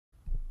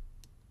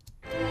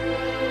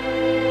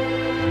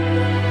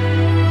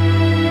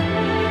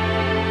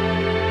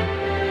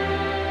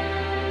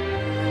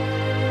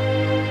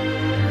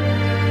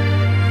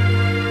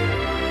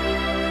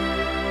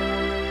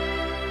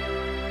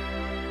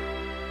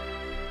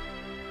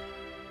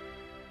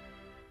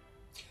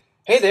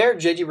Hey there,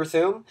 JG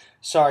Berthum.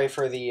 Sorry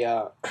for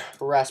the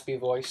raspy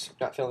voice.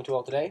 Not feeling too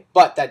well today,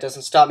 but that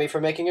doesn't stop me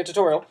from making a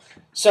tutorial.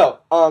 So,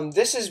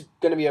 this is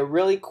going to be a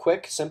really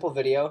quick, simple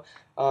video,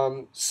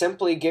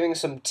 simply giving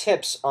some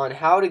tips on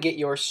how to get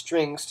your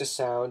strings to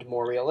sound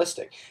more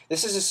realistic.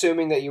 This is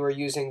assuming that you are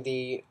using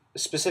the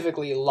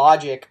specifically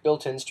Logic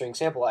built-in string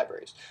sample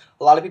libraries.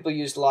 A lot of people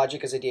use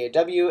Logic as a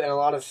DAW, and a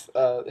lot of,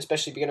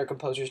 especially beginner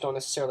composers, don't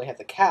necessarily have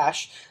the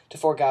cash to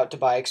fork out to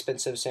buy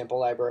expensive sample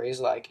libraries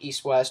like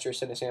East West or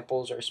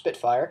Cinesamples or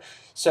Spitfire.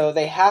 So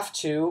they have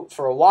to,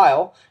 for a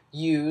while,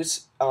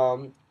 use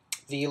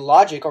the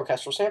Logic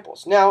orchestral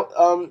samples.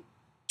 Now,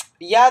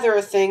 yeah, there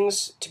are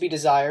things to be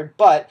desired,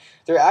 but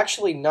they're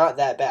actually not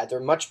that bad. They're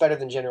much better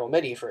than General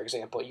MIDI, for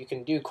example. You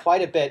can do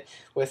quite a bit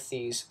with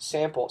these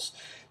samples.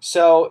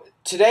 So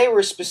today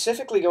we're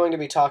specifically going to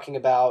be talking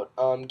about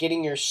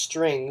getting your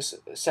strings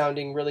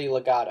sounding really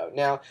legato.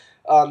 Now,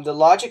 the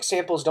Logic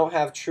samples don't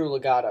have true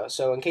legato,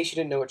 so in case you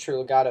didn't know what true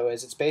legato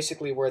is, it's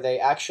basically where they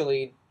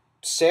actually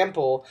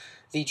sample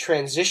the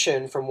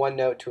transition from one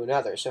note to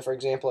another. So for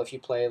example, if you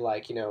play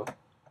like,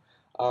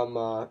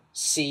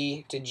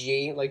 C to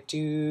G, like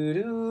doo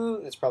doo.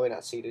 That's probably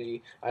not C to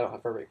G. I don't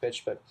have perfect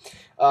pitch, but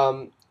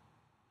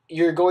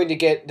you're going to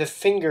get the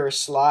finger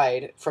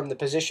slide from the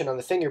position on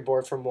the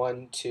fingerboard from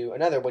one to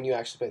another when you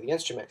actually play the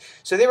instrument.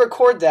 So they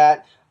record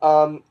that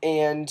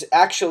and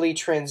actually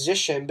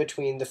transition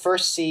between the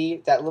first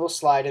C, that little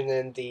slide, and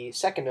then the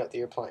second note that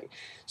you're playing.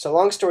 So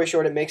long story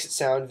short, it makes it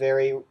sound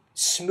very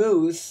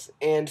smooth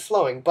and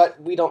flowing,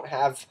 but we don't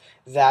have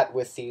that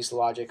with these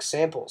Logic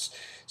samples.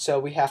 So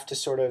we have to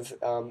sort of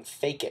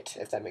fake it,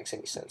 if that makes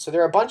any sense. So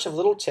there are a bunch of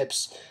little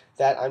tips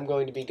that I'm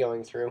going to be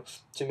going through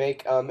to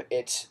make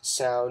it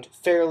sound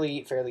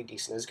fairly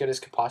decent, as good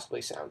as could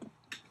possibly sound.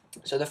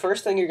 So the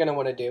first thing you're going to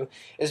want to do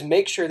is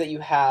make sure that you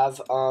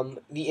have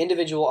the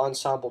individual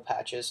ensemble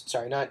patches,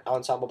 sorry, not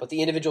ensemble, but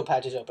the individual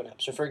patches open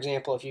up. So for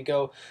example, if you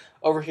go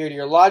over here to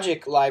your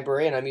Logic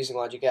library, and I'm using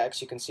Logic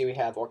X, you can see we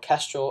have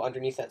orchestral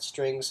underneath that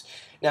strings.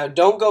 Now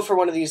don't go for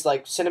one of these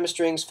like cinema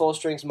strings, full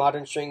strings,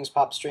 modern strings,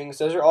 pop strings.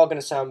 Those are all going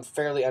to sound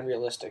fairly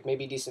unrealistic,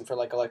 maybe decent for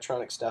like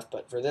electronic stuff,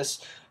 but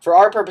for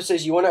our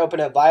purposes, you want to open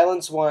up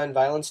violins 1,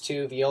 violins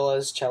 2,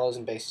 violas, cellos,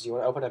 and basses. You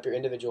want to open up your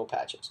individual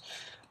patches.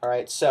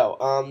 Alright,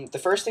 so the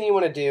first thing you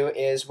want to do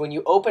is when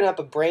you open up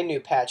a brand new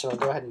patch, and I'll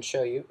go ahead and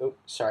show you. Oh,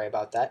 sorry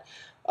about that.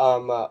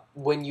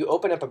 When you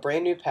open up a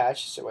brand new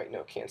patch, so wait,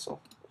 no, cancel.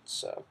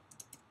 Let's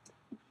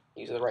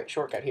use the right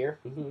shortcut here.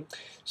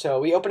 So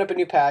we open up a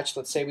new patch.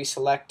 Let's say we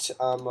select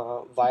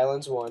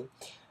Violins 1.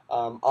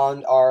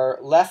 On our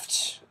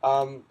left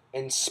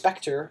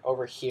inspector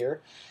over here,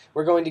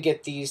 we're going to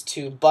get these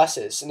two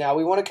buses. Now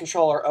we want to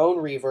control our own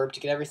reverb to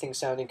get everything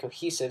sounding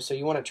cohesive, so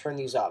you want to turn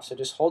these off. So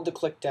just hold the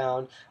click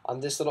down on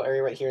this little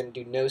area right here and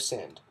do no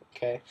send.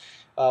 Okay.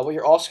 What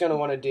you're also going to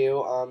want to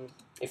do,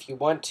 if you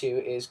want to,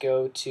 is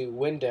go to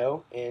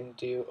Window and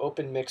do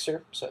Open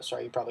Mixer. So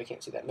sorry, you probably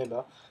can't see that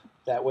window,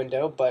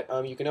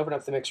 but you can open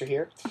up the mixer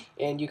here,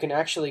 and you can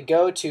actually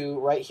go to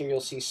right here. You'll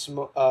see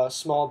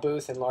small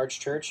booth and large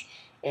church.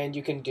 And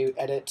you can do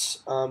edit,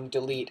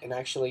 delete, and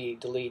actually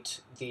delete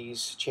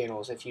these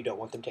channels if you don't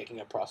want them taking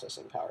up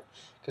processing power,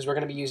 because we're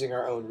going to be using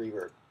our own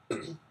reverb.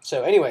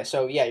 So anyway,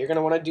 so yeah, you're going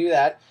to want to do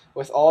that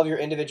with all of your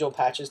individual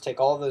patches,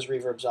 take all of those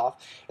reverbs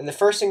off, and the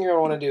first thing you're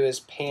going to want to do is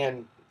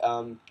pan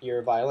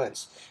your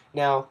violins.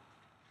 Now,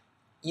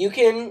 you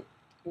can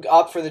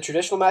opt for the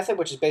traditional method,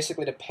 which is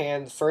basically to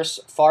pan the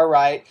first far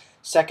right,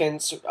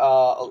 second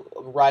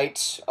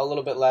right a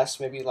little bit less,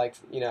 maybe like,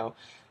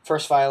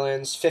 first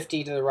violins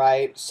 50 to the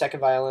right, second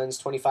violins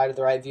 25 to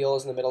the right,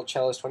 violas in the middle,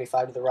 cellos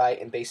 25 to the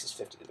right, and basses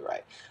 50 to the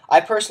right.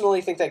 I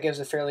personally think that gives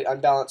a fairly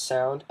unbalanced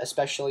sound,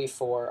 especially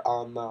for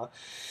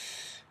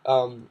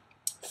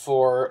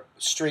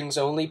strings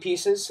only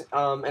pieces.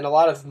 And a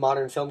lot of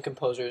modern film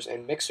composers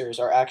and mixers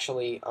are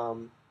actually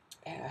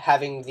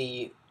having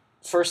the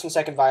first and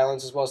second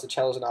violins as well as the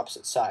cellos on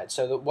opposite sides.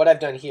 So what I've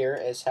done here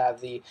is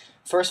have the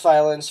first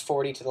violins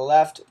 40 to the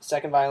left,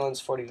 second violins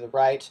 40 to the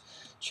right,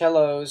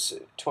 cellos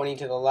 20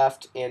 to the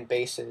left, and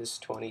basses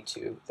 20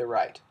 to the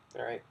right.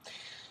 All right,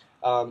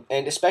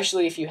 and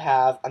especially if you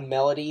have a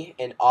melody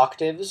in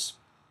octaves,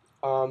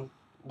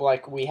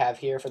 like we have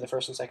here for the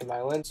first and second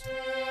violins,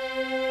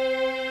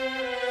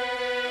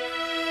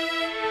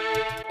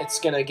 it's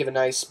gonna give a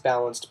nice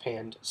balanced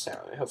panned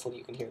sound. Hopefully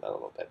you can hear that a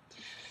little bit.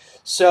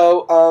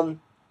 So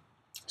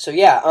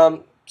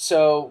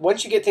so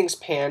once you get things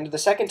panned, the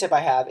second tip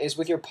I have is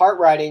with your part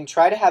writing,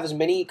 try to have as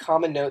many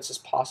common notes as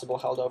possible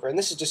held over. And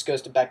this just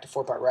goes back to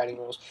 4-part writing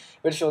rules.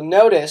 But if you'll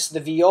notice, the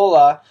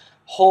viola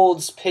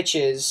holds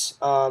pitches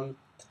longer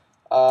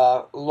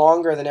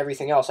than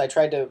everything else. I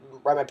tried to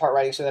write my part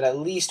writing so that at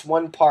least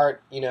one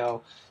part,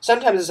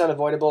 sometimes it's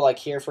unavoidable. Like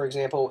here, for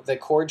example, the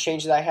chord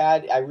change that I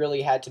had, I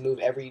really had to move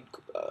every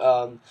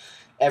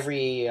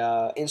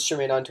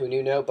instrument onto a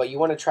new note. But you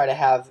want to try to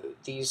have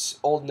these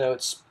old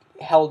notes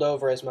held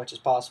over as much as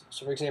possible.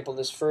 So for example,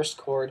 this first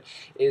chord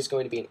is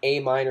going to be an A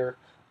minor,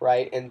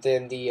 right? And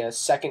then the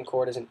second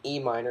chord is an E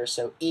minor.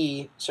 So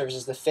E serves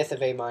as the fifth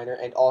of A minor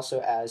and also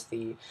as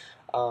the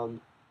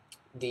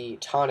the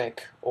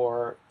tonic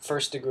or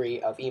first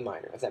degree of E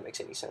minor, if that makes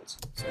any sense.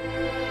 So,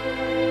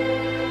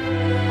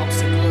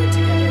 helps to glue it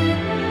together.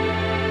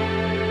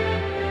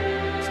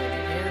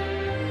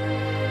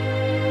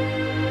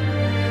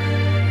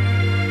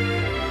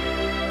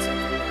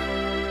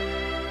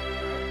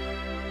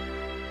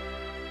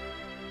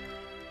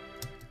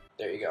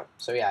 There you go.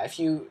 So yeah, if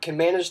you can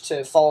manage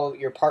to follow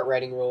your part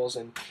writing rules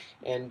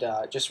and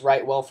just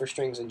write well for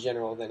strings in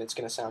general, then it's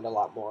going to sound a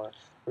lot more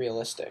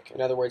realistic. In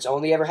other words,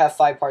 only ever have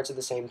 5 parts at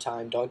the same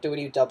time. Don't do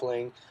any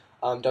doubling.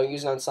 Don't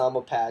use an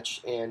ensemble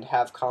patch, and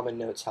have common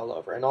notes held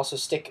over. And also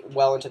stick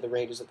well into the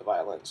ranges of the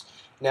violins.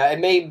 Now, it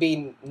may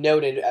be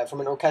noted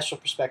from an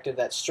orchestral perspective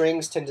that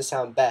strings tend to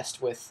sound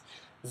best with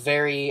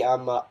very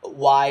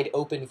wide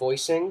open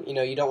voicing. You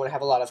know, you don't want to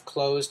have a lot of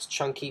closed,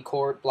 chunky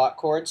block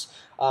chords.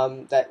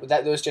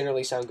 Those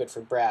generally sound good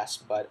for brass.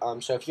 But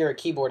so if you're a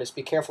keyboardist,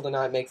 be careful to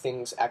not make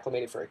things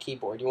acclimated for a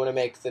keyboard. You want to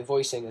make the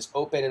voicing as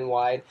open and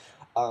wide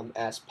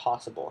as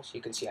possible. So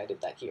you can see I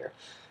did that here.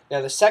 Now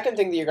the second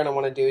thing that you're going to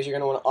want to do is you're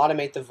going to want to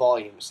automate the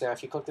volumes. Now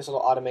if you click this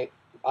little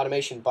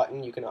automation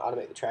button, you can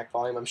automate the track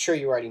volume. I'm sure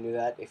you already knew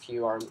that if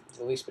you are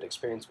the least bit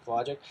experienced with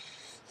Logic.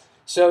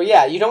 So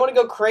yeah, you don't want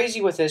to go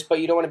crazy with this, but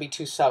you don't want to be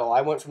too subtle.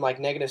 I went from like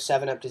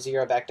 -7 up to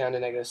 0, back down to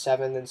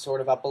 -7, then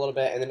sort of up a little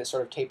bit, and then it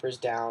sort of tapers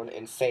down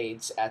and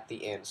fades at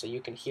the end. So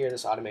you can hear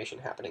this automation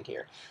happening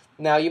here.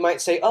 Now you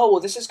might say, oh, well,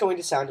 this is going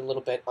to sound a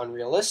little bit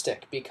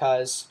unrealistic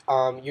because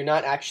you're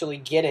not actually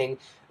getting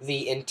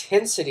the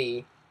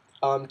intensity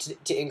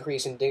to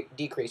increase and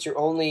decrease. You're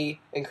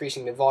only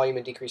increasing the volume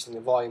and decreasing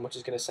the volume, which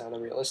is going to sound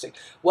unrealistic.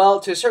 Well,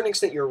 to a certain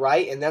extent, you're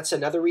right, and that's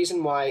another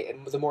reason why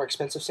the more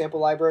expensive sample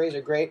libraries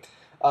are great.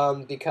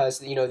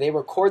 Because you know they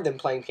record them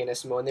playing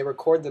pianissimo and they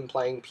record them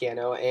playing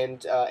piano,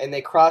 and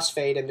they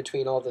crossfade in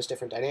between all those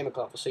different dynamic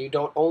levels. So you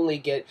don't only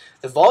get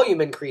the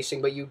volume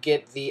increasing, but you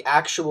get the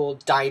actual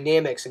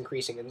dynamics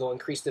increasing, and they'll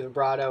increase the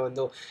vibrato, and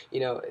they'll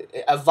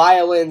a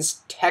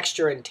violin's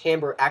texture and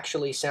timbre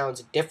actually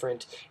sounds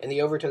different, and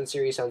the overtone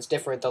series sounds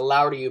different the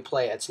louder you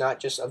play it. It's not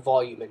just a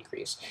volume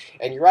increase,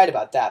 and you're right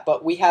about that.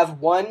 But we have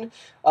one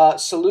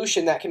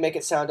solution that can make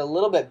it sound a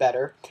little bit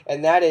better,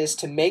 and that is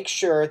to make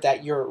sure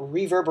that your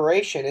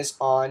reverberation is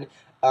on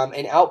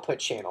an output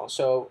channel.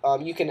 So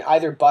you can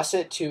either bus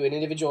it to an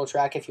individual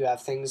track if you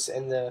have things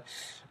in the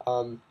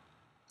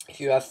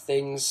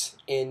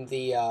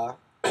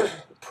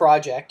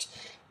project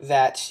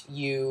that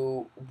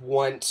you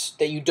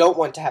don't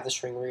want to have the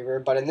string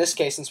reverb. But in this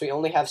case, since we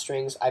only have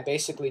strings, I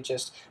basically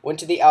just went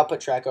to the output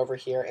track over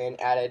here and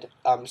added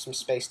some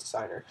Space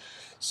Designer.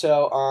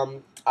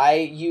 So I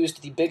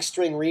used the big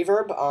string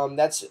reverb.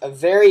 That's a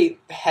very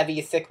heavy,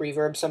 thick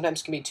reverb.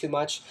 Sometimes can be too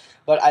much,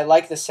 but I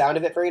like the sound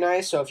of it very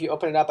nice. So if you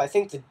open it up, I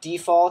think the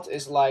default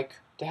is like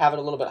to have it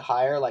a little bit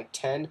higher, like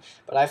 10,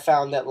 but I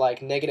found that like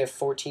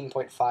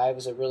 -14.5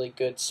 is a really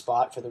good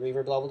spot for the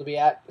reverb level to be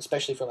at,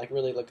 especially for like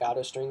really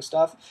legato string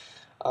stuff,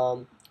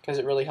 because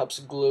it really helps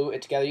glue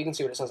it together. You can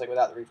see what it sounds like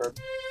without the reverb.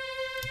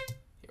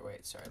 Here,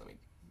 wait, sorry, let me...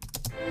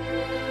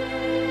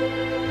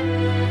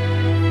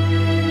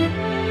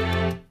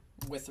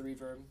 with the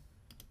reverb.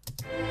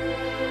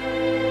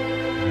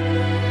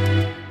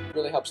 It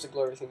really helps to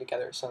glue everything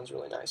together. It sounds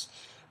really nice.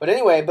 But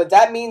anyway,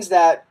 that means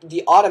that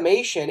the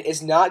automation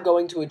is not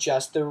going to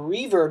adjust the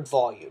reverb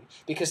volume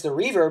because the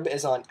reverb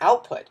is on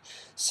output.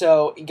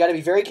 So you got to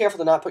be very careful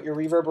to not put your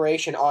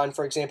reverberation on,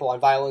 for example,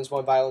 on violins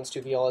 1, violins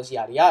 2, violas,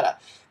 yada yada.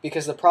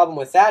 Because the problem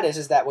with that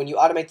is that when you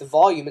automate the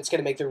volume, it's going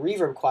to make the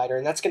reverb quieter,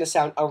 and that's going to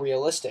sound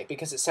unrealistic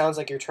because it sounds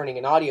like you're turning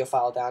an audio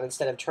file down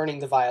instead of turning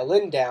the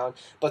violin down,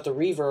 but the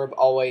reverb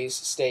always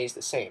stays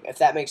the same, if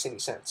that makes any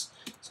sense.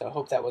 So I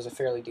hope that was a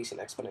fairly decent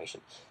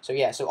explanation. So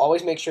yeah, so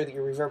always make sure that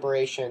your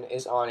reverberation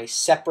is on a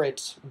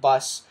separate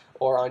bus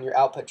or on your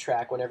output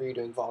track whenever you're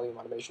doing volume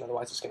automation,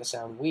 otherwise it's going to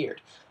sound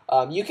weird.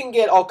 You can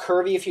get all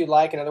curvy if you'd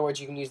like. In other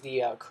words, you can use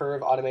the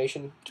curve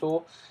automation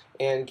tool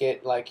and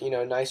get like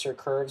nicer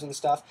curves and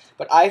stuff.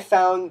 But I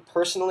found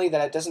personally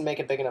that it doesn't make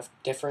a big enough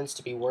difference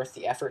to be worth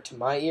the effort to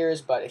my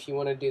ears. But if you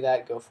want to do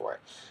that, go for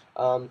it.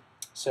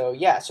 So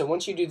yeah, so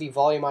once you do the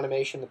volume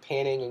automation, the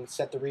panning, and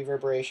set the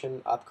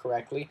reverberation up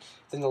correctly,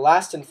 then the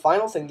last and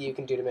final thing that you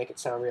can do to make it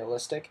sound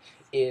realistic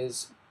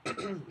is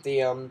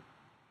the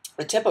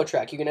tempo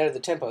track. You can edit the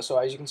tempo. So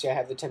as you can see, I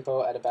have the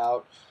tempo at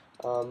about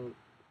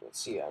let's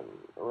see, I'm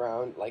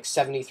around like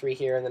 73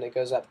 here, and then it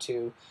goes up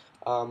to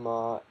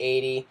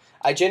 80.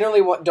 I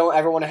generally don't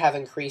ever want to have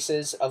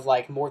increases of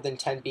like more than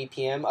 10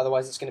 BPM,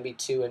 otherwise it's going to be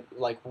too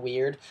like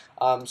weird.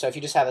 So if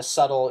you just have a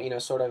subtle,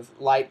 sort of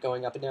light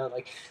going up and down,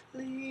 like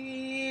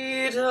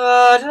because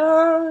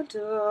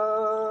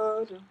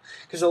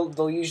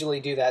they'll usually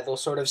do that. They'll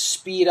sort of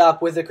speed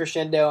up with the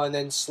crescendo and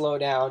then slow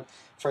down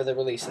for the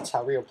release. That's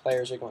how real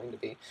players are going to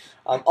be.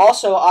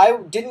 Also, I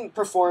didn't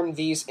perform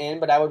these in,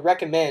 but I would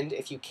recommend,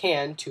 if you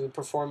can, to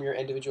perform your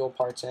individual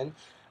parts in.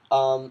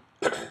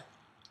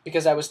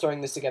 Because I was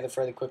throwing this together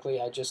fairly quickly,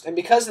 and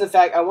because of the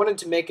fact I wanted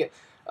to make it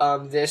a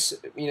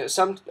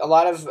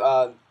lot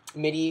of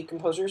MIDI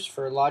composers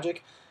for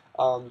Logic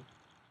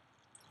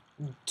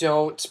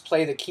don't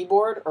play the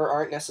keyboard or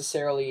aren't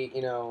necessarily,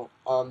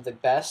 the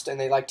best, and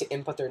they like to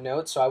input their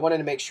notes. So I wanted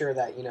to make sure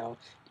that, you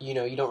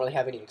don't really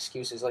have any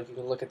excuses. Like, you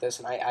can look at this,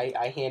 and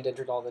I hand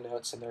entered all the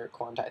notes, and they're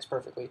quantized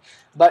perfectly.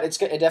 But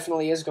it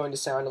definitely is going to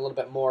sound a little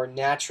bit more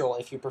natural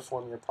if you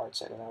perform your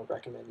parts in, and I would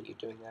recommend you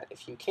doing that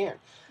if you can.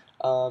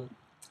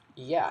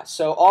 Yeah.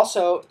 So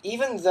also,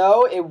 even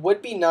though it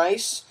would be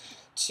nice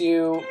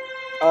to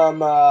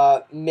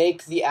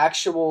make the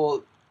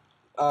actual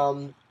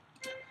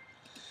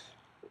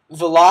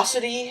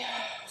velocity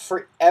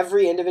for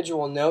every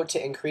individual note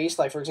to increase,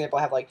 like, for example,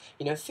 I have, like,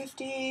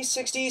 50,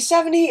 60,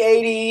 70,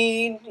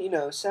 80,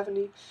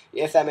 70,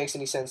 if that makes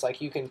any sense.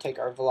 Like, you can take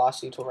our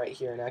velocity tool right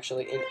here and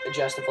actually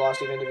adjust the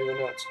velocity of individual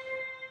notes.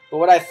 But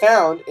what I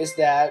found is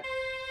that,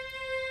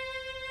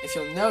 if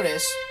you'll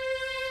notice,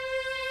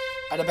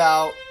 at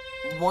about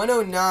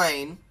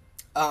 109,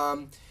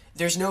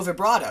 there's no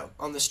vibrato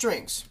on the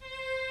strings.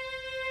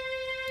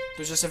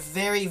 There's just a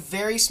very,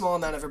 very small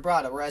amount of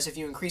vibrato, whereas if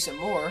you increase it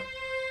more,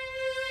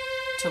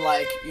 to,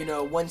 like,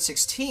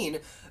 116,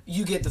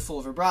 you get the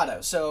full vibrato.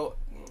 So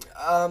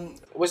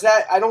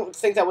I don't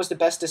think that was the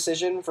best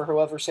decision for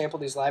whoever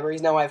sampled these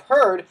libraries. Now, I've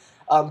heard,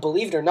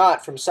 believe it or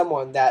not, from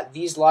someone, that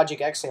these Logic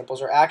X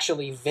samples are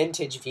actually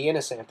vintage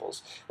Vienna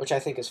samples, which I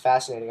think is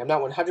fascinating. I'm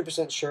not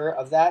 100% sure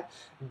of that,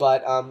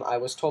 but I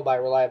was told by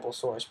a reliable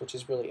source, which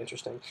is really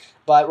interesting.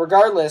 But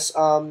regardless,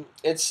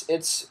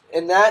 it's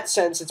in that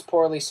sense, it's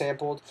poorly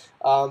sampled.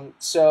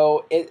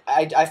 So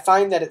I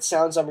find that it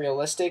sounds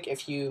unrealistic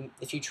if you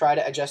try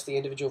to adjust the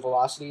individual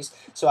velocities.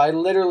 So I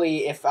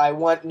literally, if I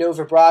want no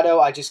vibrato,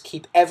 I just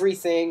keep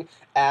everything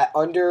at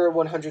under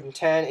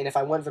 110, and if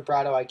I want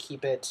vibrato, I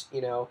keep it,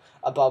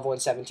 above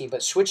 117.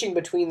 But switching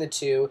between the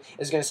two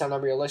is going to sound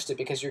unrealistic,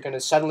 because you're going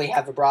to suddenly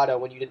have vibrato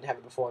when you didn't have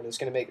it before, and it's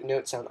going to make the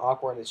note sound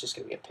awkward, and it's just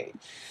going to be a pain.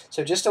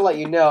 So just to let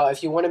you know,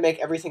 if you want to make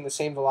everything the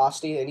same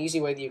velocity, an easy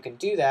way that you can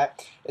do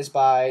that is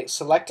by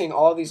selecting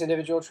all of these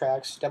individual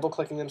tracks,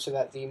 double-clicking them so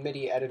that the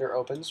MIDI editor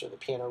opens, or the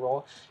piano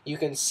roll. You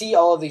can see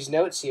all of these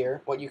notes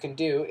here. What you can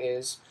do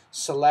is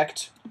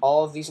select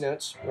all of these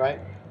notes, right?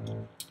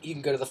 You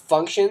can go to the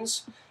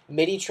functions,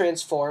 MIDI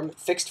transform,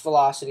 fixed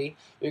velocity.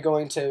 You're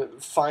going to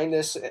find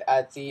this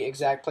at the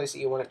exact place that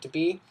you want it to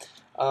be.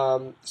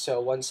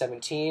 So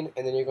 117,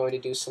 and then you're going to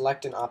do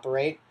select and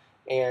operate,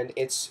 and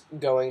it's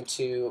going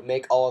to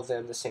make all of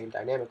them the same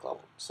dynamic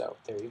level. So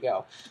there you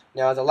go.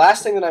 Now, the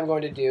last thing that I'm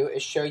going to do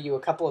is show you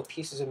a couple of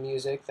pieces of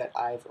music that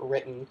I've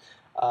written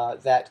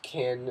that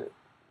can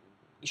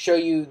show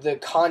you the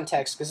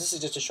context, because this is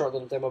just a short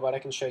little demo, but I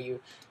can show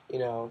you,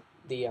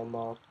 the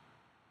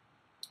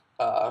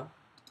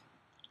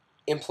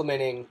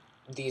implementing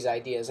these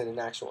ideas in an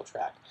actual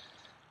track.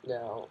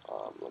 Now,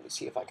 let me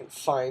see if I can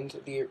find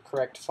the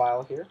correct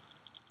file here.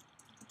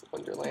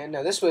 Wonderland.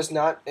 Now, this was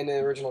not an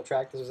original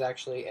track. This was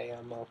actually a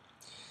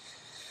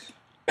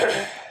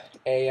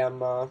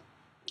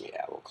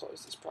yeah, we'll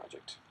close this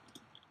project.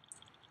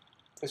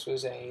 This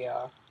was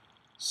a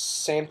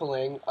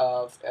sampling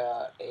of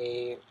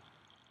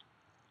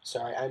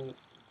sorry,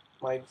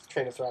 my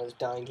train of thought is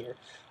dying here.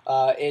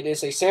 It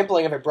is a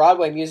sampling of a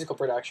Broadway musical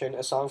production,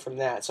 a song from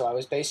that. So I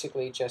was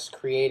basically just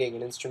creating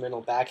an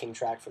instrumental backing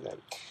track for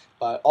them.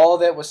 But all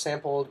of it was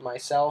sampled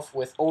myself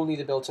with only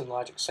the built-in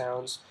Logic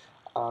sounds,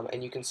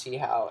 and you can see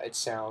how it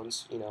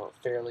sounds,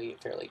 fairly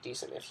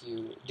decent if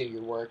you do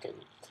your work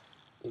and,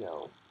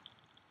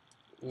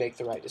 make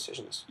the right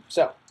decisions.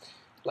 So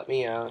let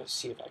me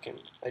see if I can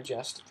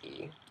adjust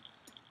the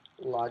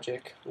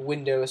Logic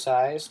window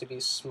size to be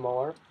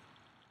smaller.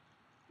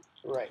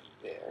 Right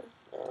there.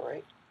 All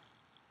right.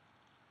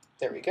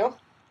 There we go.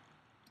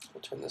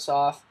 I'll turn this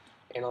off,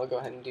 and I'll go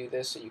ahead and do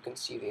this so you can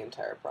see the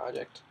entire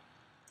project.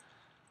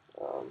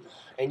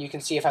 And you can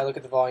see, if I look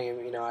at the volume,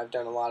 I've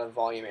done a lot of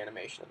volume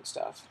animation and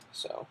stuff.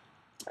 So, all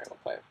right, we'll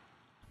play it.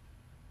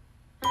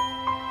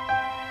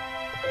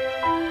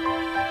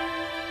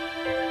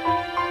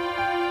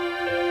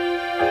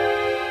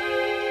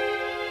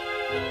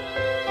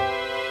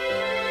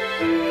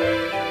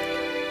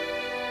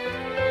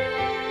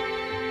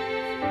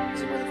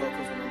 This is where the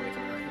vocals are normally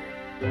coming right here.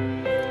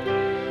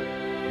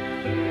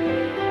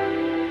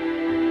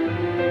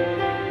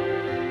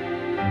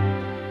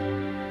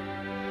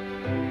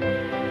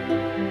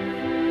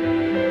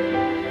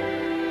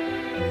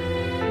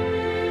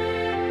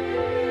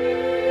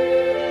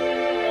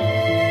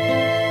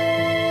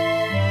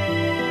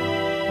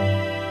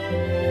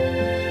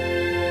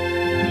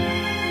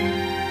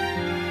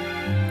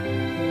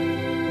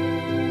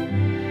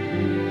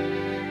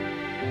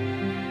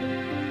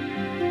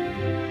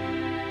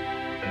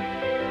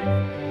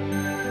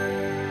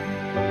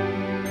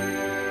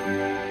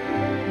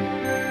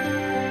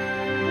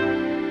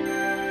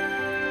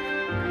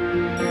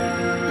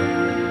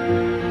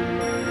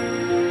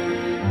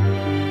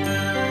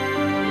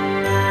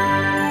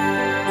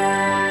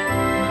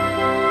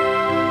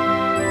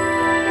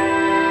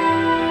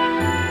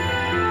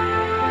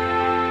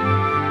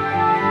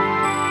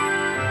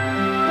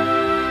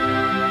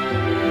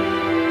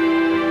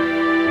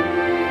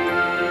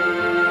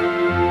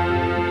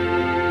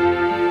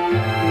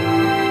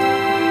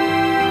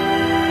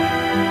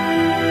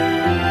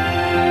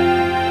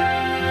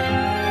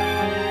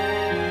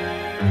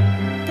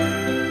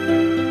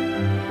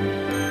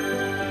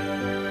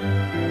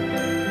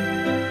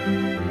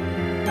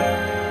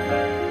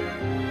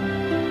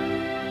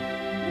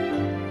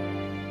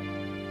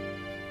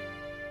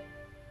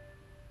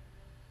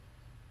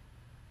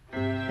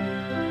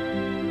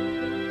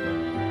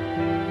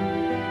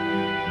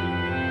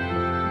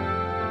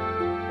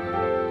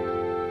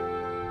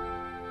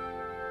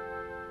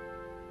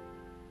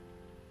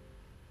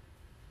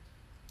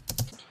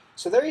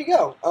 So there you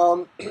go.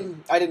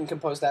 I didn't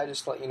compose that,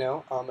 just to let you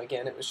know.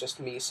 Again, it was just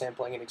me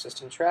sampling an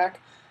existing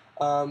track.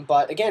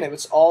 But again, it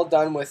was all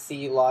done with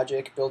the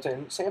Logic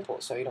built-in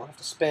samples, so you don't have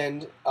to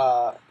spend,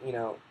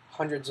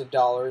 hundreds of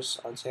dollars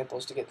on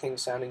samples to get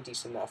things sounding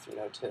decent enough,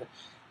 to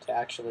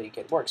actually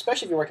get work.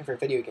 Especially if you're working for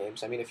video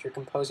games. I mean, if you're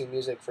composing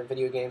music for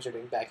video games or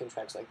doing backing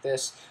tracks like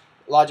this,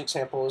 Logic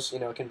samples,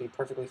 can be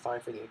perfectly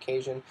fine for the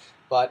occasion.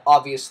 But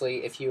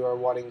obviously, if you are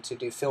wanting to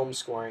do film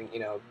scoring,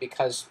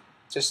 because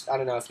just, I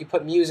don't know, if you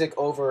put music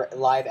over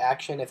live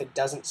action, if it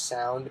doesn't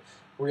sound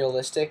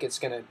realistic, it's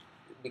going to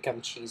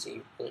become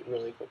cheesy really,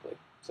 really quickly.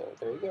 So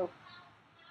there you go.